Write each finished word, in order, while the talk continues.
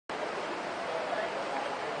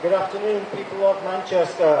Good afternoon, people of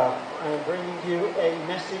Manchester. I'm bringing you a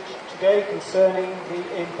message today concerning the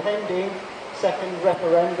impending second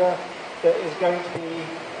referenda that is going to be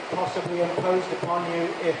possibly imposed upon you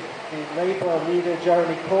if the Labour leader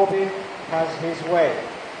Jeremy Corbyn has his way.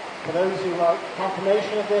 For those who like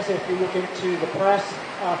confirmation of this, if you look into the press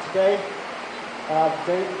today,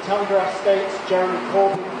 the Telegraph states Jeremy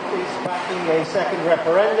Corbyn is backing a second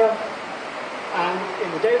referendum. And in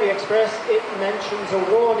the Daily Express, it mentions a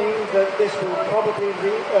warning that this will probably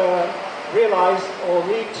realise or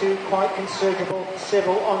lead to quite considerable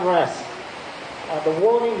civil unrest. The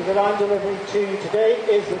warning that I'm delivering to you today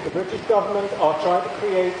is that the British government are trying to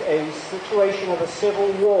create a situation of a civil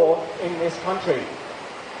war in this country.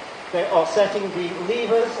 They are setting the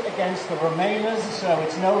levers against the Remainers, so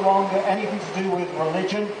it's no longer anything to do with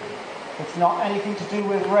religion, it's not anything to do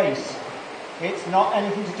with race. It's not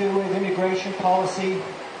anything to do with immigration policy.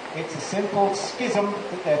 It's a simple schism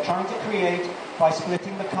that they're trying to create by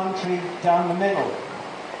splitting the country down the middle.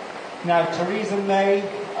 Now, Theresa May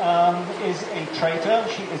is a traitor.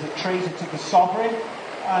 She is a traitor to the sovereign,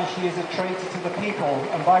 and she is a traitor to the people.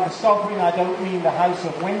 And by the sovereign, I don't mean the House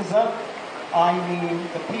of Windsor. I mean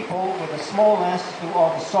the people with a small s who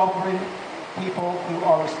are the sovereign people who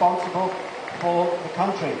are responsible for the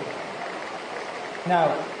country.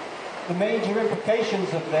 Now, the major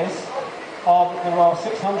implications of this are that there are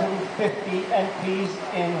 650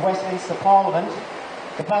 MPs in Westminster Parliament.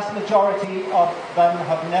 The vast majority of them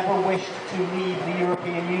have never wished to leave the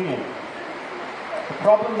European Union. The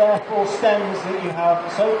problem therefore stems that you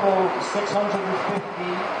have so-called 650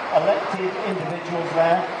 elected individuals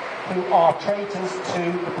there who are traitors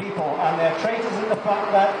to the people. And they're traitors in the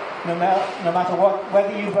fact that no matter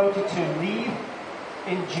whether you voted to leave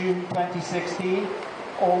in June 2016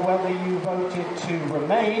 or whether you voted to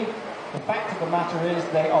remain, the fact of the matter is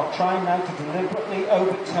they are trying now to deliberately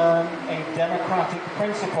overturn a democratic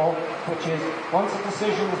principle, which is once a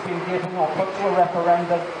decision has been given or put to a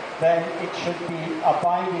referendum, then it should be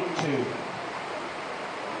abided to.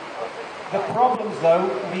 The problems, though,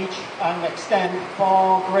 reach and extend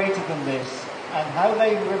far greater than this. And how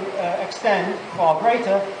they extend far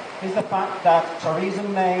greater is the fact that Theresa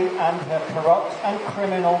May and her corrupt and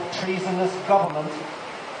criminal treasonous government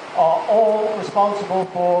are all responsible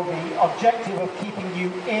for the objective of keeping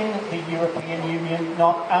you in the European Union,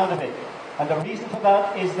 not out of it. And the reason for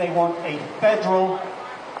that is they want a federal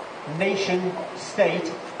nation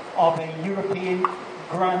state of a European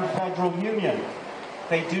Grand Federal Union.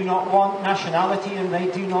 They do not want nationality, and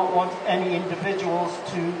they do not want any individual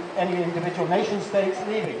nation states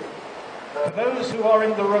leaving. For those who are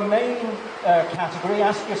in the Remain category,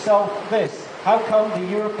 ask yourself this: how come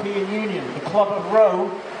the European Union, the Club of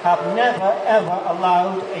Rome, have never ever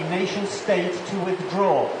allowed a nation state to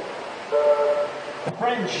withdraw? The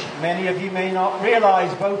French, many of you may not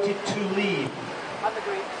realise, voted to leave. And the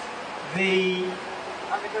Greeks.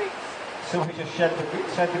 And the Greeks. So we just said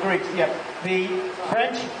the Greeks, yeah. The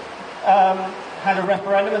French had a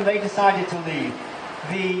referendum and they decided to leave.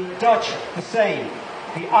 The Dutch, the same.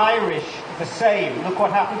 The Irish, the same. Look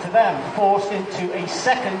what happened to them. Forced into a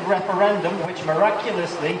second referendum, which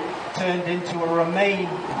miraculously turned into a Remain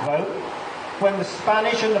vote. When the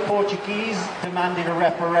Spanish and the Portuguese demanded a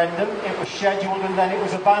referendum, it was scheduled and then it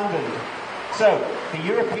was abandoned. So, the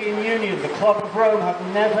European Union, the Club of Rome, have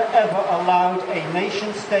never ever allowed a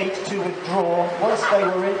nation state to withdraw once they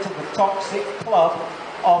were into the toxic Club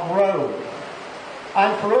of Rome.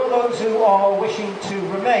 And for all those who are wishing to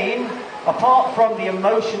remain, apart from the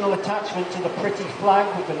emotional attachment to the pretty flag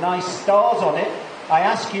with the nice stars on it, I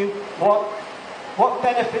ask you, what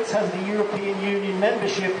benefits has the European Union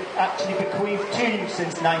membership actually bequeathed to you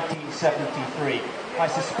since 1973? I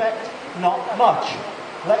suspect not much.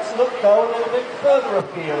 Let's look, though, a little bit further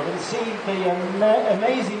afield and see the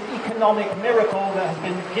amazing economic miracle that has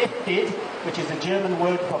been gifted, which is a German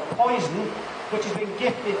word for poison, which has been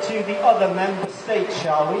gifted to the other member states,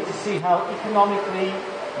 shall we, to see how economically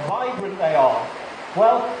vibrant they are.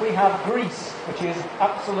 Well, we have Greece, which is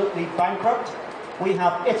absolutely bankrupt. We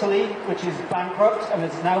have Italy, which is bankrupt and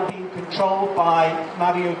is now being controlled by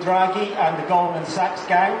Mario Draghi and the Goldman Sachs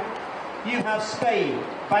gang. You have Spain,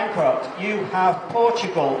 bankrupt. You have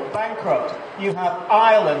Portugal, bankrupt. You have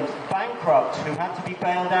Ireland, bankrupt, who had to be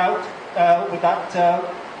bailed out with that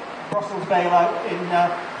Brussels bailout in, I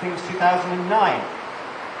think it was 2009.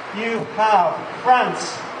 You have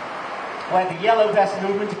France, where the Yellow Vest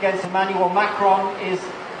movement against Emmanuel Macron is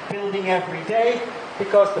building every day,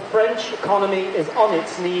 because the French economy is on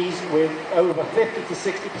its knees with over 50 to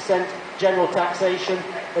 60% general taxation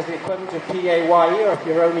as the equivalent of PAYE, or if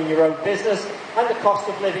you're owning your own business, and the cost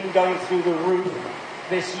of living going through the roof.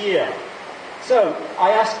 this year. So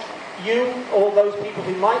I ask you, all those people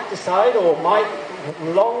who might decide or might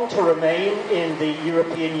long to remain in the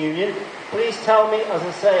European Union, please tell me, as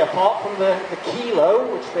I say, apart from the kilo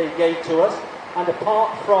which they gave to us, and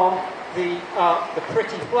apart from the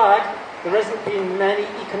pretty flag, there hasn't been many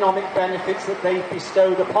economic benefits that they've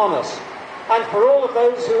bestowed upon us. And for all of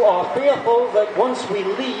those who are fearful that once we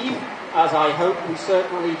leave, as I hope we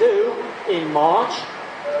certainly do, in March,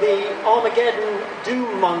 the Armageddon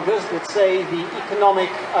doom-mongers that say the economic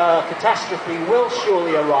catastrophe will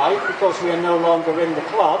surely arrive because we are no longer in the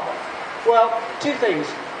club, well, two things.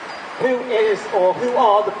 Who is or who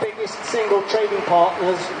are the biggest single trading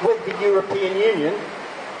partners with the European Union?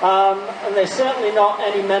 And they're certainly not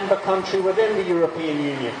any member country within the European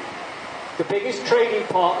Union. The biggest trading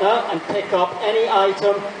partner, and pick up any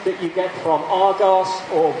item that you get from Argos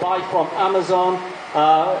or buy from Amazon,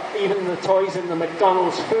 even the toys in the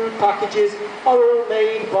McDonald's food packages, are all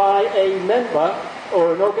made by a member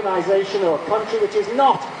or an organisation or a country which is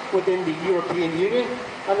not within the European Union,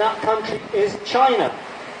 and that country is China.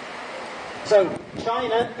 So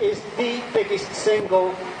China is the biggest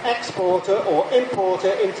single exporter or importer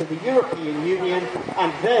into the European Union,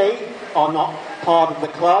 and they are not part of the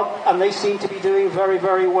club, and they seem to be doing very,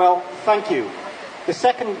 very well, thank you. The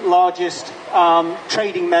second largest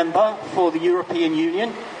trading member for the European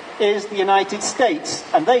Union is the United States,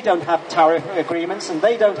 and they don't have tariff agreements and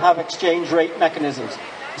they don't have exchange rate mechanisms.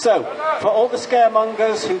 So, for all the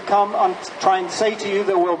scaremongers who come and try and say to you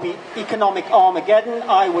there will be economic Armageddon,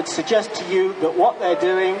 I would suggest to you that what they're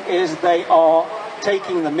doing is they are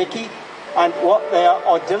taking the mickey, and what they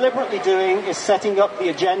are deliberately doing is setting up the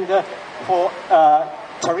agenda for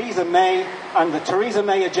Theresa May, and the Theresa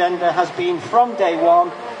May agenda has been from day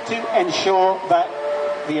one to ensure that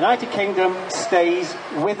the United Kingdom stays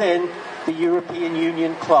within the European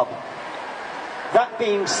Union club. That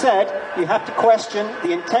being said, you have to question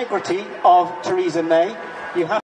the integrity of Theresa May. You have